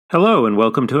Hello and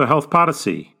welcome to A Health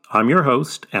Podyssey. I'm your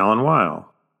host, Alan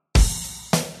Weil.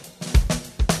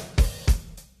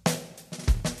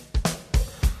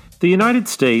 The United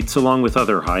States, along with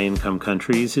other high-income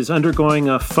countries, is undergoing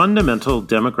a fundamental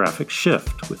demographic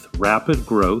shift with rapid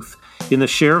growth in the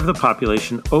share of the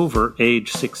population over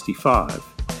age 65.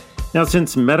 Now,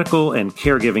 since medical and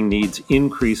caregiving needs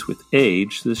increase with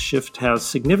age, this shift has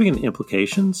significant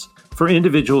implications for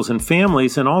individuals and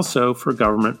families and also for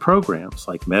government programs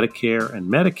like Medicare and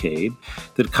Medicaid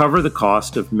that cover the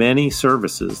cost of many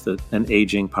services that an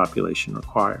aging population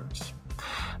requires.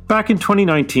 Back in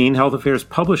 2019, Health Affairs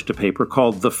published a paper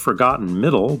called The Forgotten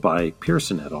Middle by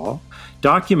Pearson et al.,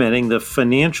 documenting the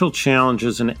financial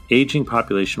challenges an aging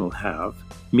population will have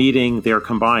meeting their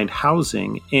combined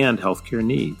housing and healthcare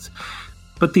needs.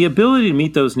 But the ability to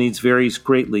meet those needs varies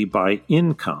greatly by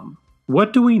income.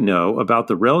 What do we know about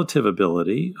the relative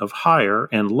ability of higher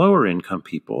and lower income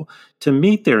people to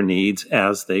meet their needs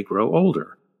as they grow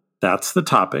older? That's the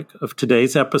topic of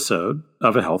today's episode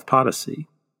of A Health Podyssey.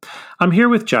 I'm here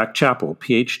with Jack Chappell,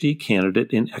 PhD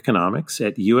candidate in economics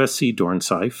at USC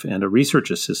Dornsife and a research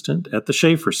assistant at the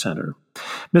Schaefer Center.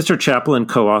 Mr. Chappell and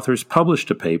co-authors published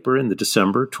a paper in the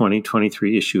December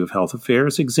 2023 issue of Health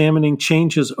Affairs examining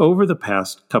changes over the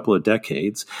past couple of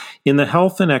decades in the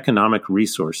health and economic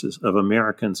resources of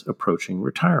Americans approaching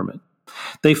retirement.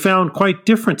 They found quite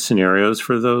different scenarios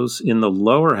for those in the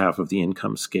lower half of the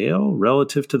income scale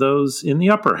relative to those in the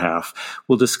upper half.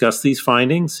 We'll discuss these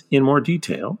findings in more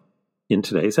detail in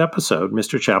today's episode.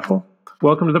 Mr. Chappell,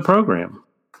 welcome to the program.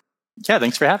 Yeah,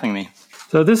 thanks for having me.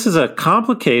 So this is a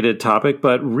complicated topic,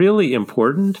 but really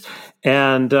important.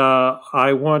 And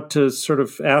I want to sort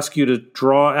of ask you to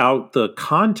draw out the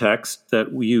context that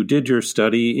you did your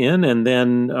study in, and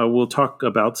then we'll talk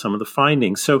about some of the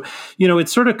findings. So,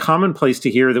 it's sort of commonplace to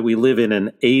hear that we live in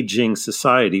an aging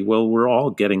society. Well, we're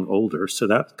all getting older, so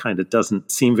that kind of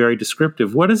doesn't seem very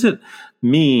descriptive. What does it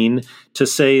mean to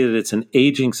say that it's an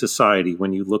aging society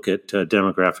when you look at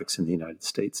demographics in the United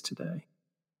States today?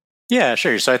 Yeah,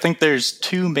 sure. So I think there's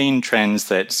two main trends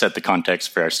that set the context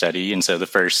for our study. And so the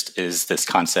first is this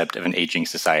concept of an aging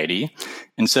society.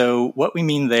 And so what we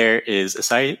mean there is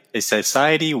a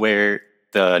society where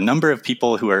the number of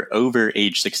people who are over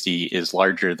age 60 is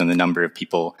larger than the number of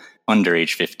people under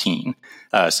age 15.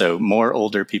 So more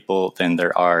older people than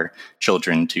there are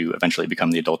children to eventually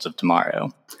become the adults of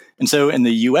tomorrow. And so in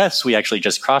the US, we actually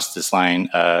just crossed this line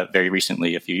very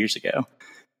recently, a few years ago.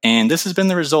 And this has been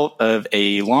the result of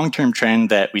a long-term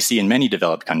trend that we see in many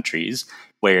developed countries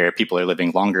where people are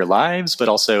living longer lives, but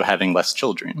also having less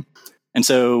children. And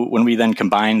so when we then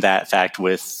combine that fact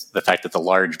with the fact that the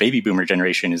large baby boomer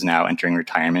generation is now entering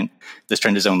retirement, this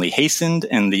trend is only hastened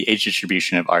and the age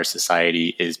distribution of our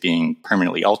society is being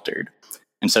permanently altered.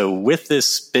 And so with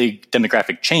this big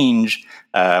demographic change,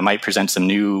 might present some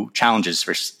new challenges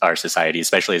for our society,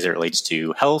 especially as it relates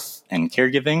to health and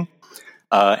caregiving.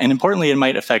 And importantly, it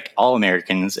might affect all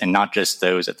Americans and not just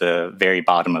those at the very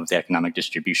bottom of the economic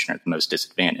distribution or the most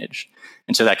disadvantaged.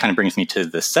 And so that kind of brings me to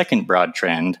the second broad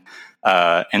trend,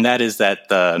 and that is that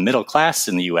the middle class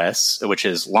in the U.S., which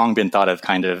has long been thought of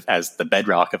kind of as the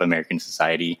bedrock of American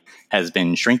society, has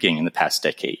been shrinking in the past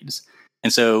decades.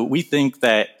 And so we think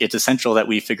that it's essential that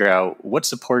we figure out what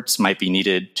supports might be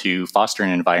needed to foster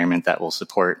an environment that will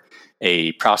support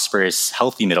a prosperous,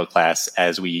 healthy middle class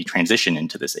as we transition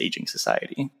into this aging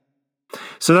society.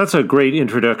 So that's a great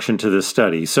introduction to this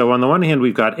study. So on the one hand,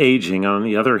 we've got aging. On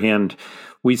the other hand,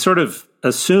 we sort of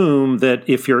assume that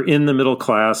if you're in the middle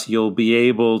class, you'll be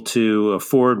able to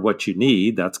afford what you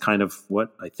need. That's kind of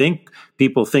what I think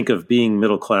people think of being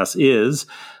middle class is.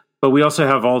 But we also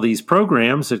have all these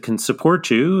programs that can support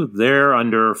you. They're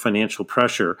under financial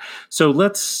pressure. So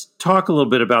let's talk a little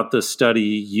bit about the study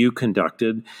you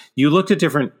conducted. You looked at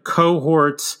different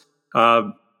cohorts.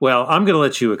 Well, I'm going to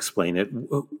let you explain it.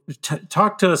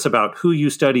 Talk to us about who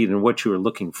you studied and what you were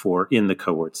looking for in the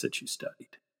cohorts that you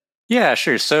studied. Yeah,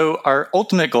 sure. So our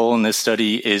ultimate goal in this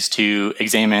study is to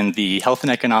examine the health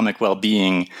and economic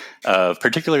well-being of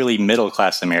particularly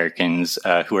middle-class Americans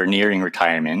who are nearing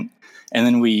retirement. And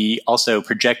then we also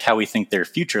project how we think their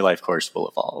future life course will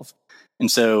evolve. And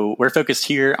so we're focused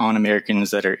here on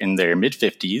Americans that are in their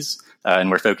mid-50s, and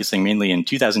we're focusing mainly in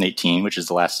 2018, which is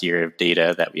the last year of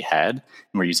data that we had.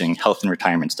 And we're using health and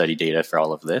retirement study data for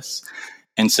all of this.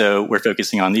 And so we're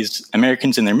focusing on these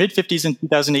Americans in their mid-50s in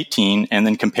 2018, and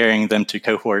then comparing them to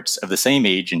cohorts of the same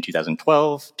age in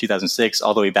 2012, 2006,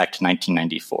 all the way back to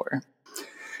 1994.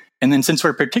 And then since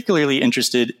we're particularly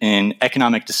interested in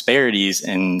economic disparities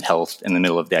in health in the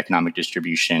middle of the economic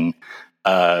distribution,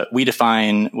 we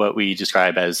define what we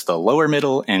describe as the lower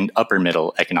middle and upper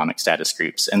middle economic status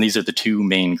groups. And these are the two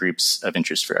main groups of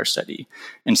interest for our study.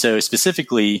 And so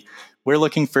specifically, we're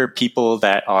looking for people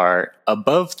that are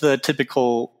above the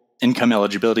typical income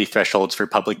eligibility thresholds for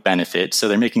public benefit. So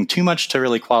they're making too much to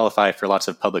really qualify for lots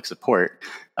of public support,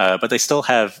 but they still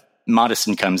have modest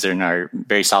incomes and are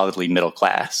very solidly middle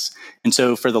class. And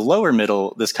so for the lower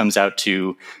middle, this comes out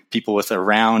to people with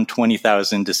around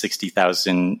 $20,000 to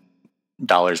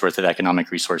 $60,000 worth of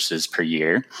economic resources per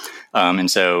year. And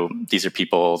so these are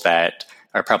people that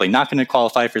are probably not going to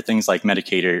qualify for things like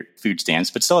Medicaid or food stamps,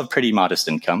 but still have pretty modest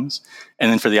incomes. And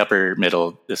then for the upper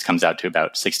middle, this comes out to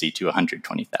about 60 to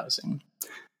 120,000.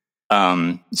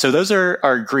 So those are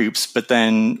our groups, but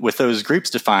then with those groups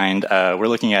defined, we're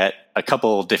looking at a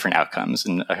couple different outcomes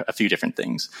and a few different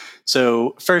things.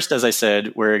 So first, as I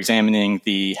said, we're examining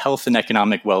the health and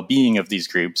economic well-being of these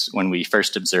groups when we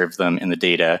first observe them in the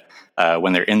data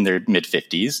when they're in their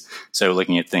mid-50s. So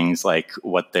looking at things like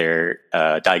what their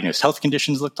diagnosed health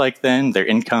conditions looked like then, their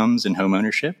incomes and home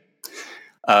ownership.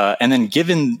 And then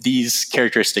given these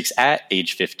characteristics at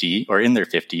age 50 or in their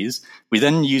 50s, we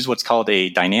then use what's called a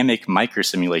dynamic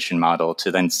microsimulation model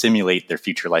to then simulate their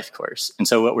future life course. And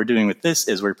so what we're doing with this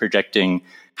is we're projecting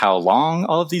how long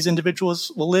all of these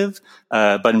individuals will live,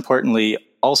 but importantly,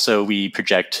 also we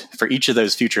project for each of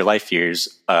those future life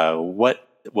years, what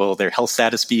will their health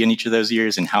status be in each of those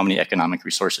years and how many economic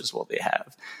resources will they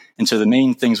have. And so the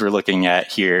main things we're looking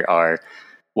at here are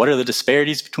what are the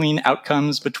disparities between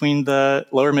outcomes between the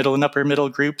lower middle and upper middle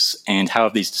groups, and how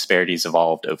have these disparities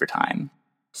evolved over time?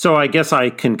 So I guess I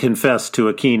can confess to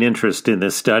a keen interest in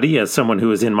this study as someone who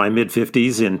was in my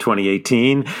mid-50s in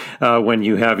 2018. When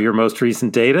you have your most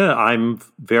recent data, I'm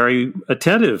very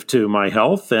attentive to my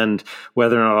health and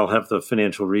whether or not I'll have the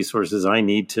financial resources I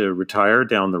need to retire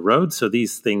down the road. So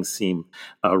these things seem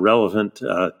relevant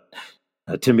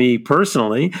to me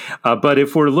personally. But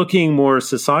if we're looking more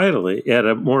societally, at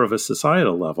a more of a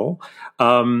societal level,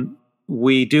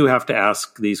 we do have to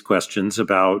ask these questions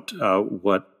about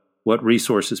what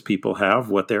resources people have,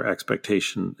 what their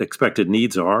expected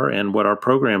needs are, and what our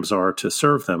programs are to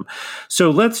serve them. So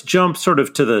let's jump sort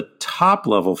of to the top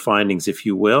level findings, if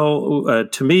you will.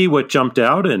 To me, what jumped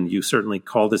out, and you certainly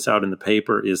called this out in the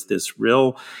paper, is this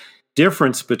real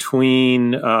difference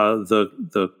between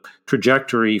the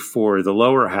trajectory for the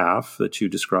lower half that you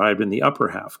described and the upper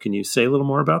half. Can you say a little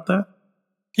more about that?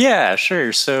 Yeah,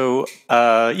 sure. So,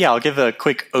 I'll give a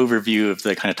quick overview of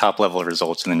the kind of top level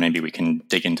results, and then maybe we can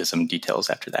dig into some details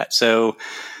after that. So,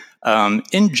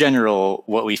 in general,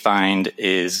 what we find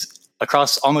is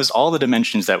across almost all the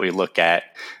dimensions that we look at,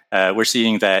 we're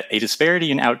seeing that a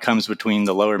disparity in outcomes between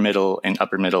the lower middle and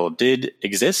upper middle did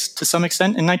exist to some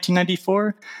extent in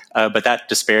 1994, but that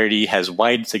disparity has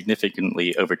widened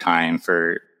significantly over time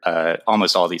for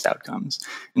almost all these outcomes.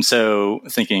 And so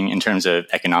thinking in terms of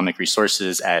economic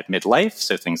resources at midlife,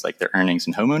 so things like their earnings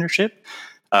and home ownership,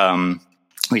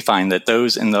 we find that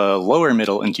those in the lower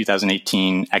middle in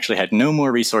 2018 actually had no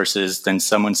more resources than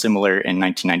someone similar in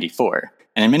 1994.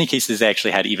 And in many cases, they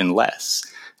actually had even less.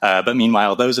 But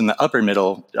meanwhile, those in the upper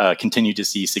middle continue to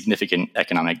see significant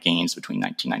economic gains between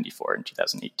 1994 and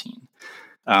 2018.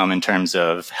 In terms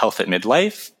of health at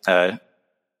midlife,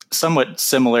 somewhat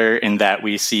similar in that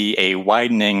we see a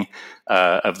widening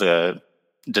of the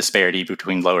disparity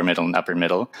between lower middle and upper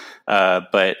middle.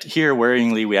 But here,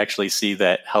 worryingly, we actually see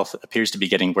that health appears to be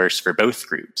getting worse for both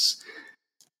groups.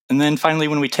 And then finally,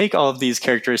 when we take all of these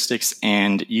characteristics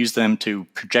and use them to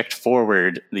project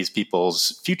forward these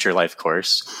people's future life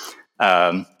course,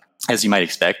 as you might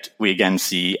expect, we again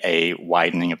see a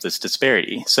widening of this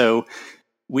disparity. So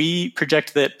we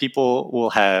project that people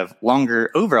will have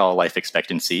longer overall life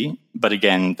expectancy, but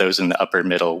again, those in the upper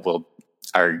middle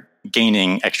are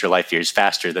gaining extra life years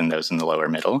faster than those in the lower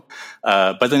middle.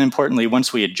 But then importantly,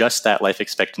 once we adjust that life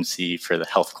expectancy for the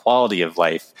health quality of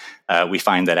life, we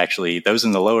find that actually those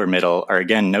in the lower middle are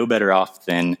again no better off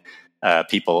than similar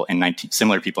people in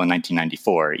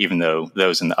 1994, even though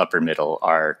those in the upper middle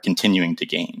are continuing to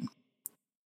gain.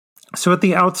 So at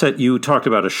the outset, you talked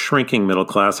about a shrinking middle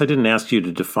class. I didn't ask you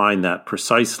to define that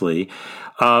precisely.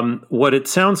 What it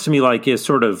sounds to me like is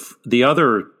sort of the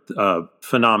other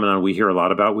phenomenon we hear a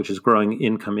lot about, which is growing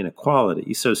income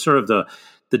inequality. So sort of the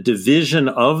division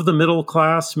of the middle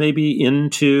class maybe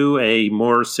into a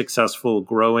more successful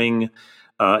growing,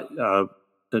 a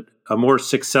more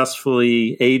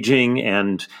successfully aging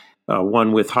and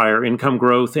one with higher income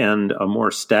growth, and a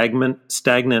more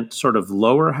stagnant sort of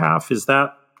lower half. Is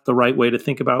that the right way to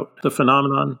think about the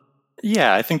phenomenon?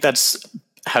 Yeah, I think that's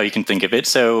how you can think of it.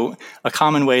 So a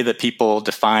common way that people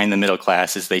define the middle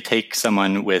class is they take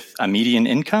someone with a median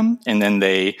income, and then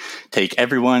they take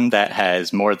everyone that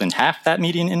has more than half that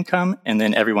median income, and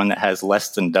then everyone that has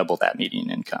less than double that median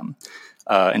income.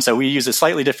 And so we use a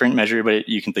slightly different measure, but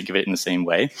you can think of it in the same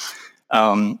way.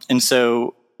 And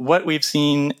so what we've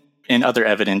seen in other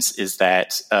evidence is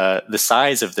that the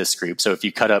size of this group, so if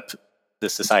you cut up the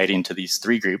society into these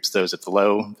three groups, those at the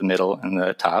low, the middle, and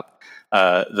the top,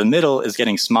 the middle is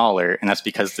getting smaller, and that's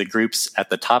because the groups at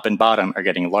the top and bottom are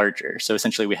getting larger. So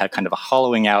essentially, we have kind of a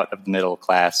hollowing out of the middle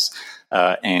class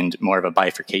and more of a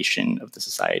bifurcation of the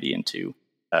society into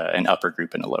an upper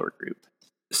group and a lower group.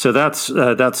 So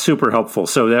that's super helpful.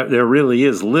 So there really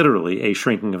is literally a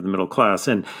shrinking of the middle class,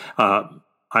 and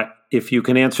if you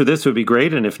can answer this, it would be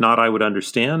great. And if not, I would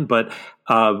understand. But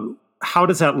how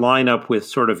does that line up with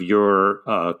sort of your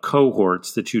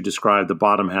cohorts that you described, the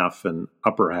bottom half and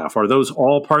upper half? Are those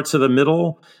all parts of the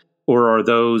middle, or are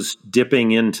those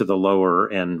dipping into the lower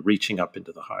and reaching up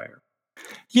into the higher?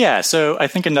 Yeah, so I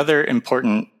think another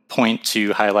important point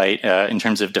to highlight in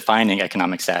terms of defining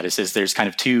economic status is there's kind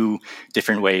of two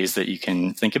different ways that you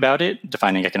can think about it,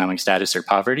 defining economic status or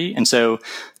poverty. And so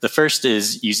the first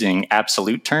is using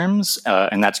absolute terms,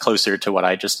 and that's closer to what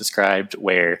I just described,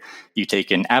 where you take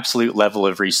an absolute level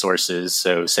of resources,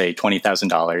 so say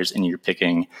 $20,000, and you're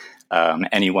picking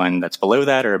anyone that's below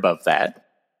that or above that.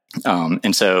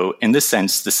 And so in this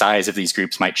sense, the size of these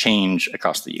groups might change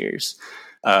across the years.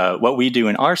 What we do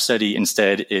in our study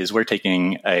instead is we're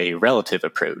taking a relative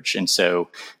approach. And so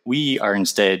we are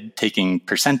instead taking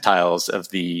percentiles of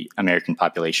the American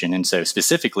population. And so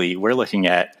specifically, we're looking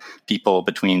at people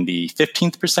between the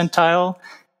 15th percentile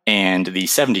and the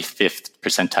 75th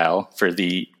percentile for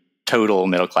the total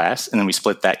middle class. And then we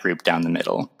split that group down the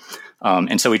middle.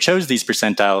 And so we chose these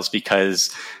percentiles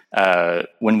because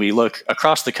when we look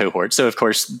across the cohort, so of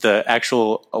course the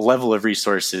actual level of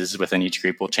resources within each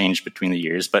group will change between the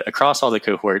years, but across all the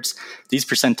cohorts, these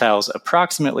percentiles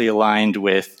approximately aligned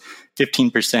with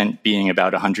 15% being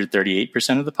about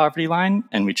 138% of the poverty line.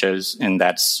 And we chose, and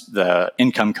that's the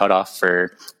income cutoff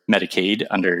for Medicaid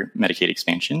under Medicaid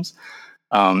expansions.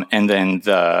 And then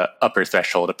the upper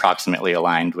threshold approximately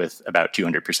aligned with about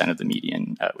 200% of the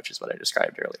median, which is what I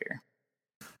described earlier.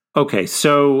 Okay,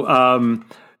 so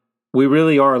we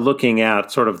really are looking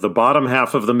at sort of the bottom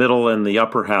half of the middle and the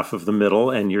upper half of the middle,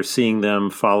 and you're seeing them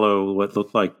follow what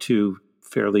look like two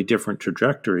fairly different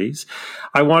trajectories.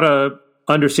 I want to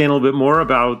understand a little bit more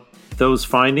about those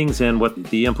findings and what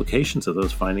the implications of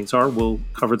those findings are. We'll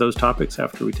cover those topics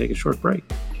after we take a short break.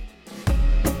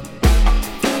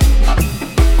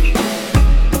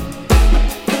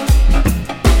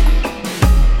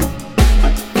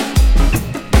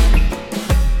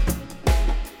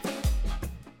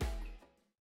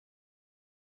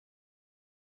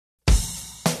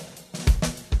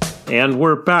 And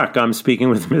we're back. I'm speaking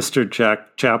with Mr.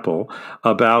 Jack Chappell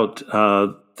about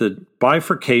the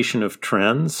bifurcation of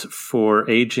trends for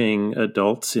aging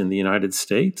adults in the United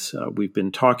States. We've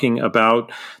been talking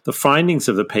about the findings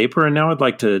of the paper, and now I'd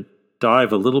like to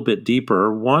dive a little bit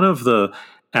deeper. One of the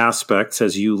aspects,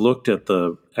 as you looked at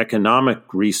the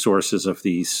economic resources of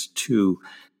these two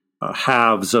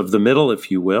halves of the middle, if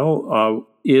you will,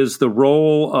 is the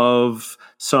role of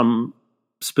some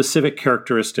specific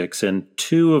characteristics, and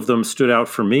two of them stood out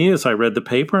for me as I read the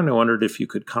paper, and I wondered if you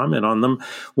could comment on them.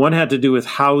 One had to do with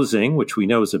housing, which we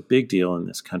know is a big deal in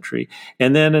this country,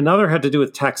 and then another had to do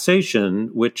with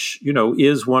taxation, which, you know,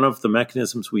 is one of the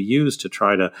mechanisms we use to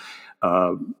try to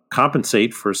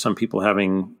compensate for some people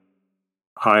having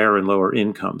higher and lower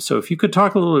income. So if you could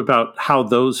talk a little bit about how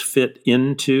those fit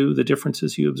into the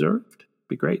differences you observed, it'd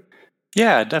be great.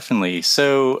 Yeah, definitely.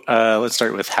 So let's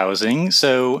start with housing.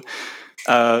 So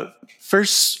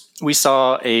first, we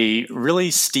saw a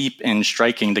really steep and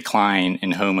striking decline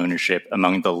in home ownership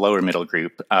among the lower middle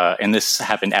group. And this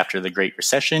happened after the Great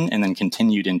Recession and then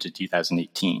continued into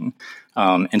 2018.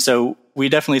 And so we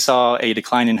definitely saw a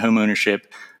decline in home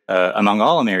ownership among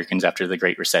all Americans after the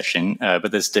Great Recession.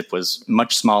 But this dip was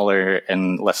much smaller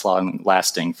and less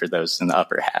long-lasting for those in the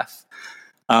upper half.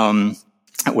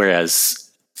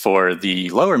 Whereas for the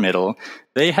lower middle,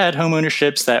 they had home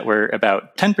ownerships that were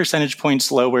about 10 percentage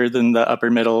points lower than the upper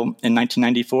middle in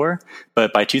 1994.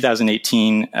 But by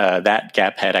 2018, that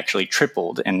gap had actually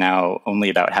tripled, and now only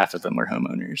about half of them were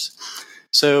homeowners.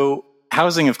 So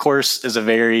housing, of course, is a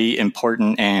very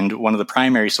important and one of the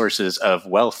primary sources of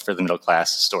wealth for the middle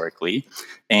class historically.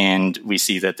 And we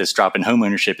see that this drop in home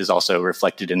ownership is also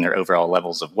reflected in their overall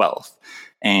levels of wealth.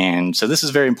 And so this is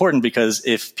very important because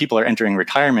if people are entering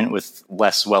retirement with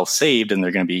less wealth saved, then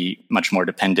they're going to be much more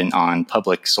dependent on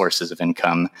public sources of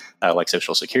income like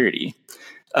Social Security.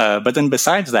 But then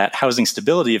besides that, housing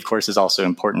stability, of course, is also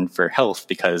important for health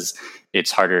because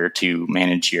it's harder to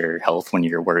manage your health when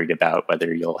you're worried about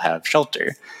whether you'll have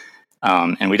shelter.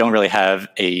 And we don't really have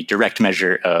a direct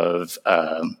measure of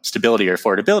stability or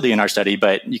affordability in our study,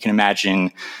 but you can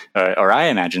imagine, or I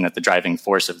imagine, that the driving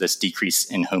force of this decrease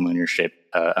in home ownership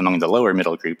among the lower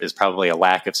middle group is probably a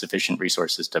lack of sufficient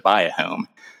resources to buy a home.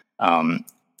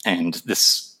 And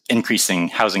this increasing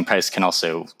housing price can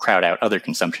also crowd out other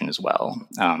consumption as well.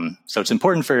 So it's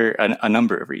important for a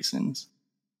number of reasons.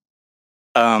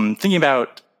 Thinking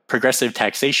about progressive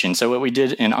taxation. So what we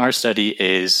did in our study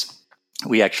is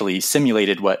we actually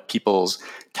simulated what people's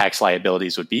tax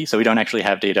liabilities would be. So we don't actually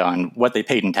have data on what they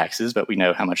paid in taxes, but we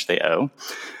know how much they owe.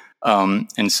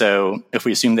 And so if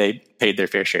we assume they paid their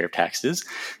fair share of taxes,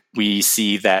 we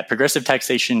see that progressive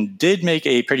taxation did make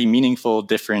a pretty meaningful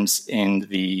difference in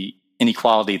the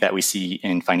inequality that we see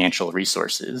in financial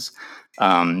resources.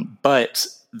 But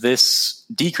this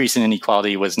decrease in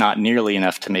inequality was not nearly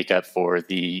enough to make up for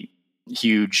the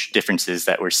huge differences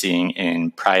that we're seeing in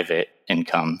private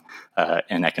income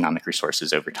and economic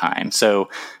resources over time. So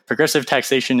progressive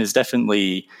taxation is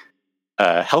definitely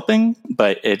helping,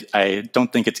 but I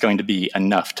don't think it's going to be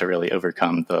enough to really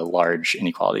overcome the large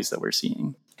inequalities that we're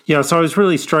seeing. Yeah, so I was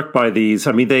really struck by these.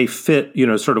 I mean, they fit,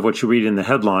 sort of what you read in the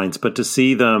headlines, but to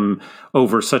see them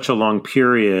over such a long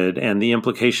period and the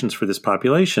implications for this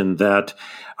population that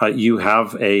you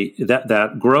have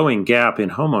that growing gap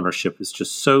in homeownership is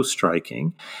just so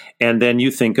striking. And then you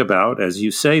think about, as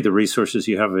you say, the resources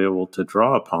you have available to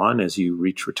draw upon as you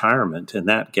reach retirement, and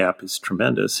that gap is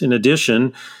tremendous. In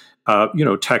addition,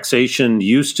 taxation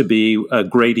used to be a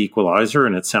great equalizer,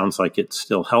 and it sounds like it's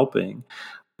still helping.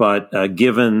 But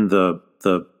given the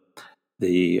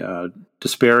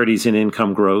disparities in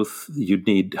income growth, you'd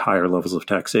need higher levels of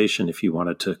taxation if you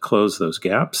wanted to close those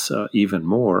gaps even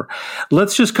more.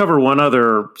 Let's just cover one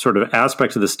other sort of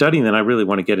aspect of the study, and then I really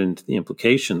want to get into the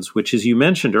implications, which is you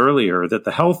mentioned earlier that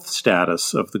the health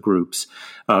status of the groups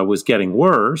was getting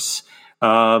worse.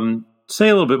 Say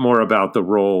a little bit more about the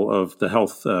role of the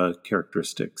health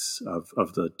characteristics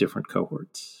of the different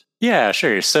cohorts. Yeah,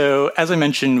 sure. So as I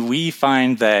mentioned, we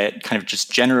find that kind of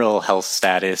just general health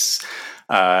status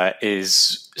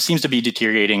seems to be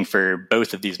deteriorating for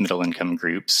both of these middle income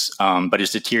groups, but is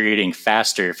deteriorating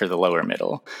faster for the lower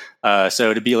middle.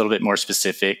 So to be a little bit more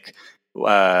specific,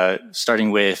 starting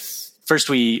with, first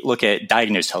we look at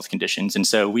diagnosed health conditions. And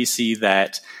so we see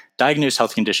that diagnosed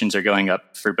health conditions are going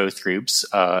up for both groups.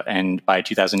 And by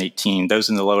 2018, those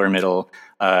in the lower middle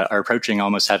are approaching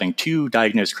almost having 2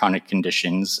 diagnosed chronic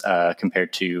conditions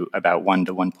compared to about 1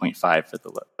 to 1.5 for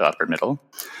the upper middle.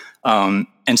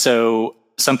 And so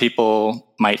some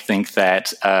people might think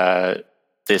that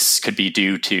this could be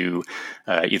due to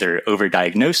either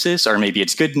overdiagnosis, or maybe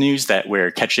it's good news that we're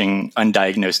catching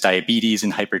undiagnosed diabetes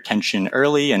and hypertension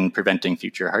early and preventing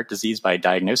future heart disease by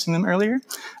diagnosing them earlier.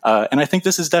 And I think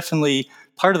this is definitely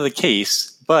part of the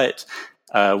case, but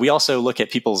we also look at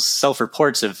people's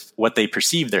self-reports of what they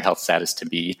perceive their health status to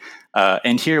be.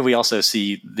 And here we also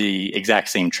see the exact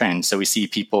same trend. So we see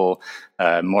people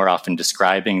more often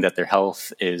describing that their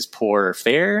health is poor or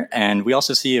fair. And we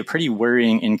also see a pretty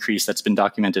worrying increase that's been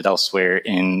documented elsewhere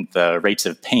in the rates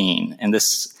of pain. And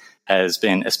this has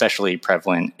been especially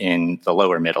prevalent in the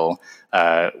lower middle,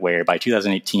 where by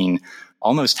 2018,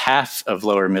 almost half of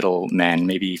lower middle men,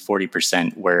 maybe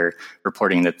 40%, were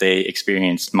reporting that they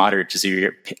experienced moderate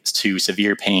to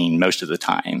severe pain most of the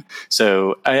time.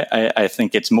 So I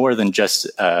think it's more than just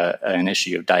an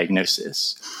issue of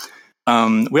diagnosis.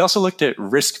 We also looked at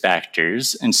risk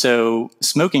factors, and so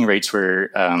smoking rates were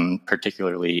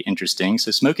particularly interesting. So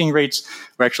smoking rates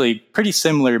were actually pretty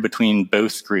similar between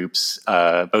both groups,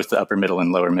 both the upper middle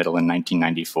and lower middle in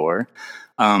 1994.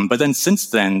 But then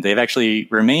since then, they've actually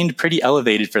remained pretty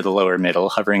elevated for the lower middle,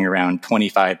 hovering around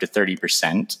 25 to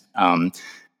 30%.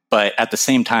 But at the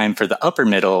same time, for the upper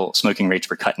middle, smoking rates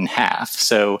were cut in half.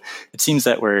 So it seems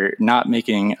that we're not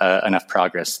making enough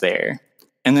progress there.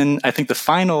 And then I think the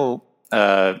final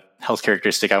health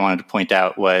characteristic I wanted to point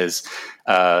out was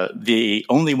the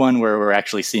only one where we're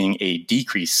actually seeing a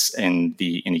decrease in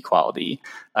the inequality,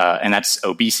 and that's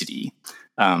obesity.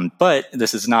 But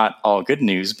this is not all good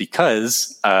news,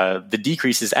 because the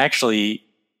decrease is actually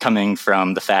coming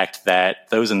from the fact that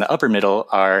those in the upper middle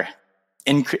are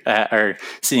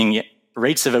seeing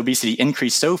rates of obesity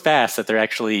increase so fast that they're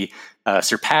actually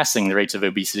surpassing the rates of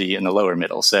obesity in the lower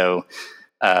middle. So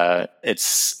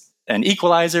it's an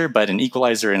equalizer, but an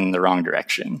equalizer in the wrong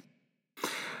direction.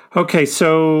 Okay,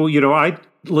 so, I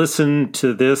listen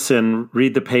to this and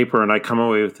read the paper, and I come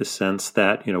away with the sense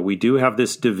that, we do have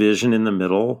this division in the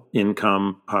middle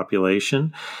income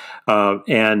population,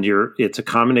 and it's a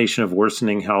combination of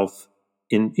worsening health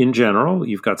in general.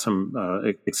 You've got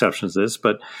some exceptions to this,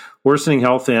 but worsening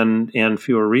health and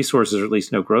fewer resources, or at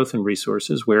least no growth in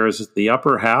resources, whereas the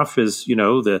upper half is,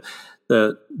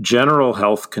 the general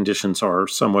health conditions are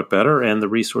somewhat better and the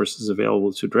resources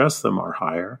available to address them are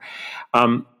higher.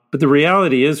 But the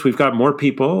reality is we've got more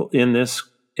people in this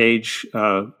age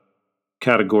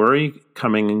category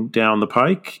coming down the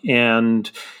pike,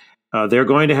 and they're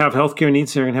going to have healthcare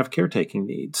needs. They're going to have caretaking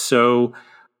needs. So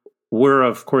we're,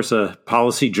 of course, a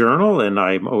policy journal, and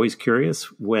I'm always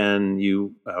curious when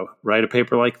you write a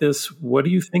paper like this, what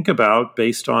do you think about,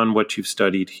 based on what you've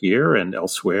studied here and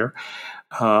elsewhere,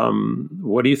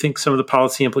 what do you think some of the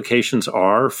policy implications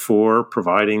are for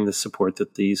providing the support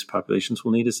that these populations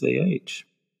will need as they age?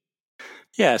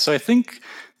 Yeah, so I think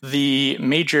the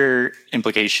major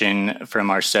implication from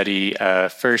our study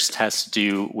first has to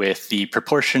do with the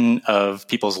proportion of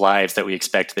people's lives that we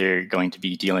expect they're going to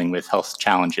be dealing with health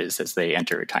challenges as they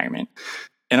enter retirement.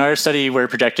 In our study, we're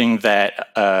projecting that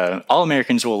all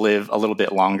Americans will live a little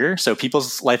bit longer. So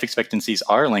people's life expectancies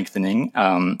are lengthening.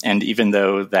 And even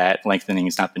though that lengthening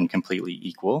has not been completely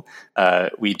equal,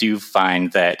 we do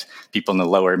find that people in the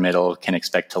lower middle can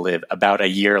expect to live about a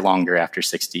year longer after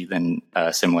 60 than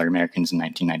similar Americans in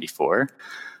 1994.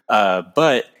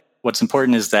 But what's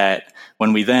important is that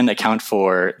when we then account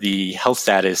for the health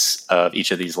status of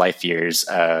each of these life years,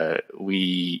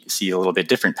 we see a little bit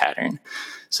different pattern.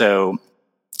 So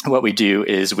what we do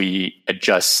is we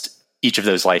adjust each of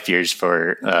those life years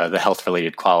for the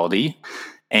health-related quality,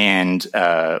 and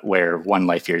where one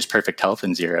life year is perfect health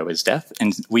and 0 is death.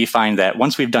 And we find that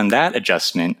once we've done that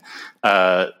adjustment,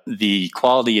 the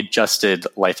quality-adjusted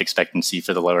life expectancy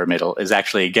for the lower middle is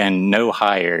actually, again, no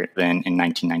higher than in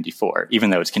 1994, even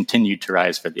though it's continued to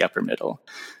rise for the upper middle.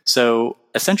 So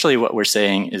essentially what we're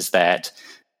saying is that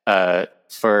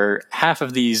for half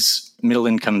of these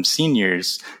middle-income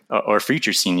seniors or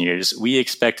future seniors, we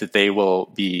expect that they will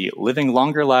be living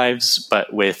longer lives,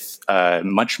 but with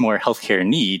much more healthcare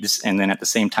needs. And then at the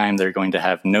same time, they're going to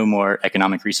have no more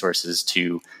economic resources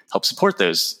to help support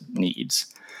those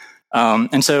needs.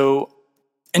 And so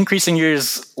increasing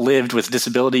years lived with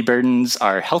disability burdens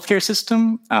our healthcare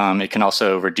system. It can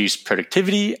also reduce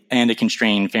productivity, and it can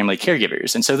strain family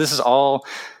caregivers. And so this is all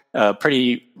a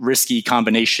pretty risky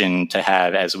combination to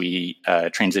have as we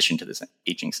transition to this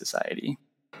aging society.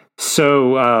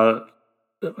 So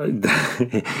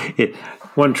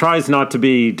one tries not to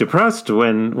be depressed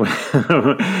when we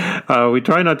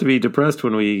try not to be depressed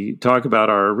when we talk about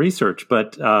our research.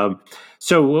 But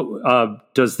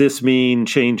does this mean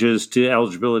changes to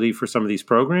eligibility for some of these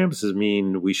programs? Does it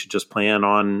mean we should just plan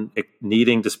on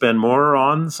needing to spend more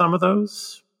on some of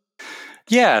those?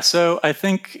 Yeah, so I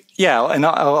think, and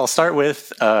I'll start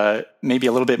with maybe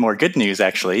a little bit more good news,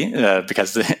 actually,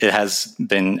 because it has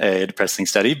been a depressing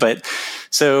study. But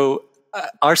so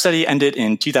our study ended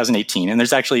in 2018, and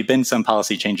there's actually been some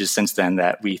policy changes since then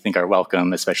that we think are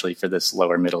welcome, especially for this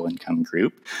lower middle income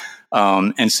group.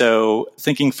 And so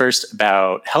thinking first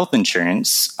about health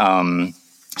insurance,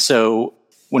 so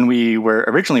when we were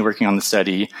originally working on the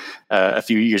study a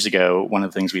few years ago, one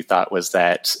of the things we thought was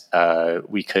that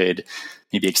we could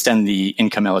maybe extend the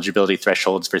income eligibility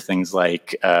thresholds for things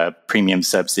like premium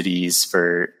subsidies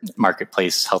for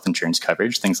marketplace health insurance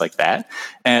coverage, things like that.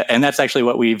 And that's actually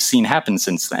what we've seen happen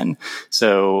since then.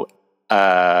 So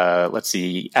let's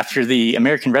see, after the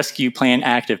American Rescue Plan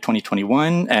Act of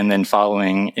 2021, and then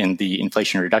following in the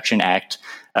Inflation Reduction Act,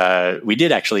 we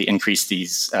did actually increase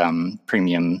these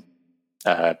premium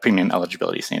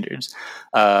eligibility standards.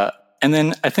 And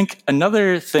then I think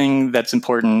another thing that's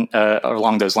important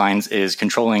along those lines is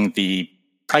controlling the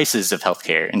prices of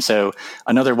healthcare. And so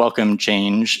another welcome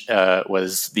change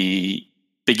was the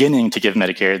beginning to give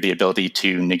Medicare the ability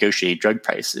to negotiate drug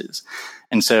prices.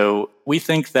 And so we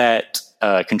think that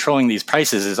controlling these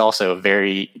prices is also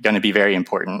going to be very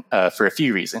important for a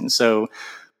few reasons. So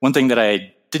one thing that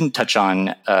I didn't touch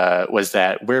on was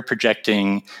that we're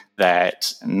projecting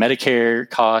that Medicare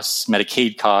costs,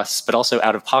 Medicaid costs, but also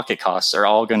out-of-pocket costs are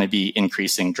all going to be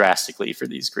increasing drastically for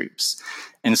these groups.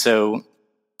 And so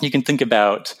you can think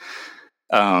about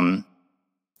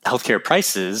healthcare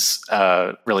prices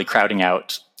really crowding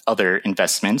out other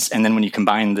investments. And then when you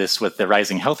combine this with the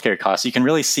rising healthcare costs, you can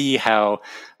really see how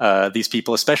these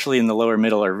people, especially in the lower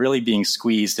middle, are really being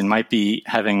squeezed and might be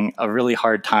having a really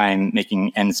hard time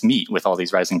making ends meet with all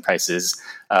these rising prices,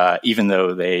 even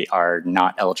though they are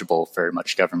not eligible for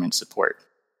much government support.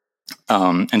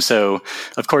 And so,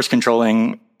 of course,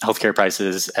 controlling healthcare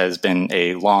prices has been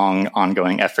a long,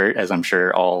 ongoing effort, as I'm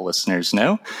sure all listeners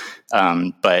know.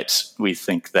 But we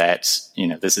think that,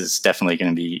 this is definitely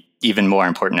going to be even more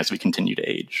important as we continue to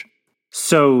age.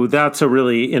 So that's a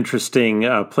really interesting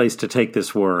place to take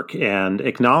this work, and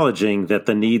acknowledging that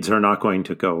the needs are not going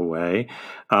to go away,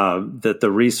 that the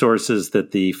resources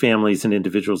that the families and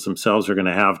individuals themselves are going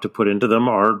to have to put into them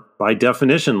are by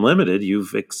definition limited.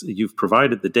 You've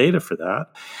provided the data for that.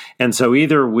 And so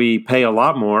either we pay a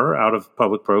lot more out of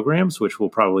public programs, which will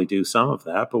probably do some of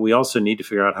that, but we also need to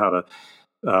figure out how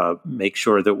to make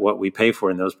sure that what we pay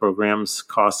for in those programs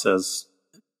costs as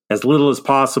little as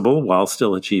possible while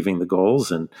still achieving the goals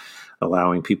and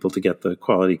allowing people to get the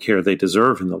quality care they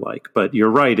deserve and the like. But you're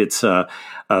right. It's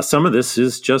some of this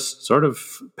is just sort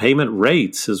of payment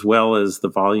rates as well as the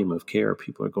volume of care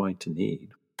people are going to need.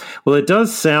 Well, it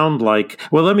does sound like,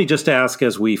 well, let me just ask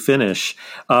as we finish,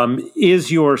 is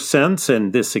your sense,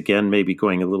 and this again may be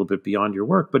going a little bit beyond your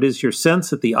work, but is your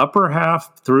sense that the upper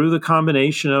half, through the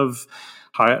combination of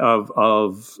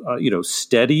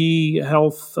steady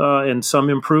health and some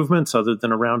improvements other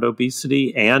than around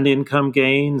obesity and income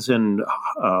gains and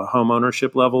home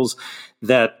ownership levels,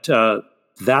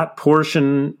 that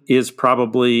portion is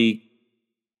probably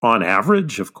on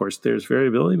average, of course there's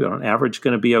variability, but on average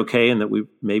going to be okay, and that we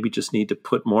maybe just need to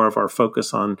put more of our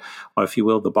focus on, if you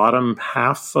will, the bottom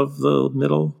half of the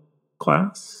middle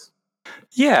class?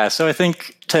 Yeah, so I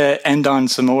think to end on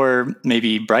some more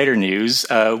maybe brighter news,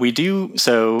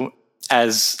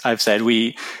 as I've said,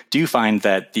 we do find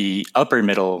that the upper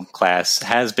middle class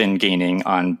has been gaining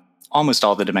on almost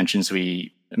all the dimensions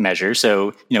we measure.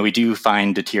 So, we do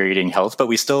find deteriorating health, but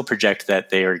we still project that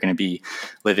they are going to be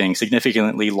living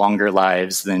significantly longer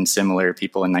lives than similar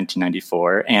people in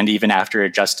 1994. And even after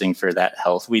adjusting for that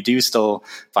health, we do still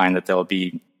find that they'll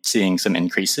be seeing some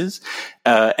increases.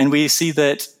 And we see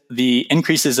that the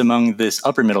increases among this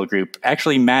upper middle group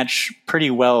actually match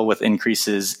pretty well with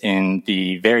increases in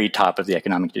the very top of the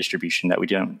economic distribution that we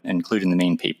don't include in the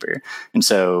main paper. And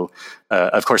so,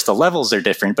 of course, the levels are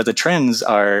different, but the trends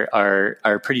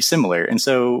are pretty similar. And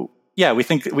so, yeah, we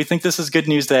think this is good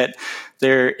news that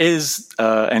there is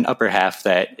an upper half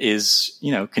that is,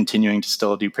 continuing to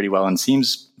still do pretty well and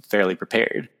seems fairly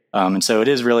prepared. And so it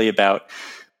is really about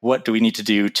what do we need to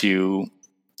do to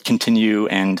continue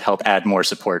and help add more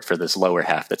support for this lower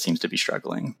half that seems to be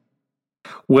struggling.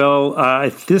 Well,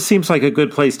 this seems like a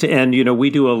good place to end. We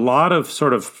do a lot of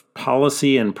sort of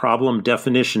policy and problem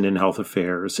definition in health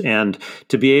affairs, and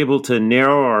to be able to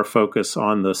narrow our focus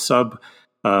on the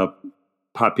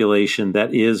population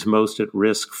that is most at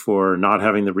risk for not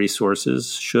having the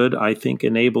resources should, I think,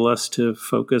 enable us to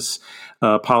focus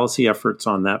policy efforts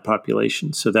on that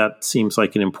population. So that seems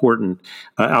like an important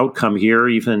outcome here,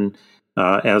 even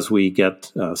as we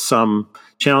get some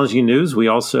challenging news. We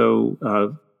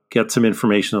also get some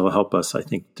information that will help us, I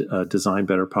think, design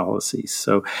better policies.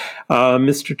 So,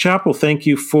 Mr. Chappell, thank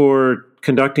you for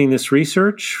conducting this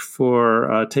research,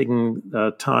 for taking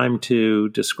time to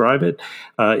describe it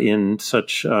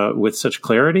with such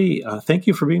clarity. Thank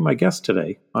you for being my guest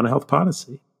today on Health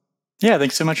Podyssey. Yeah,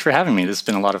 thanks so much for having me. This has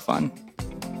been a lot of fun.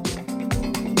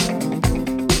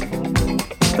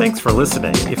 Thanks for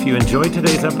listening. If you enjoyed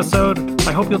today's episode,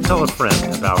 I hope you'll tell a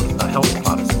friend about Health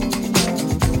Podyssey.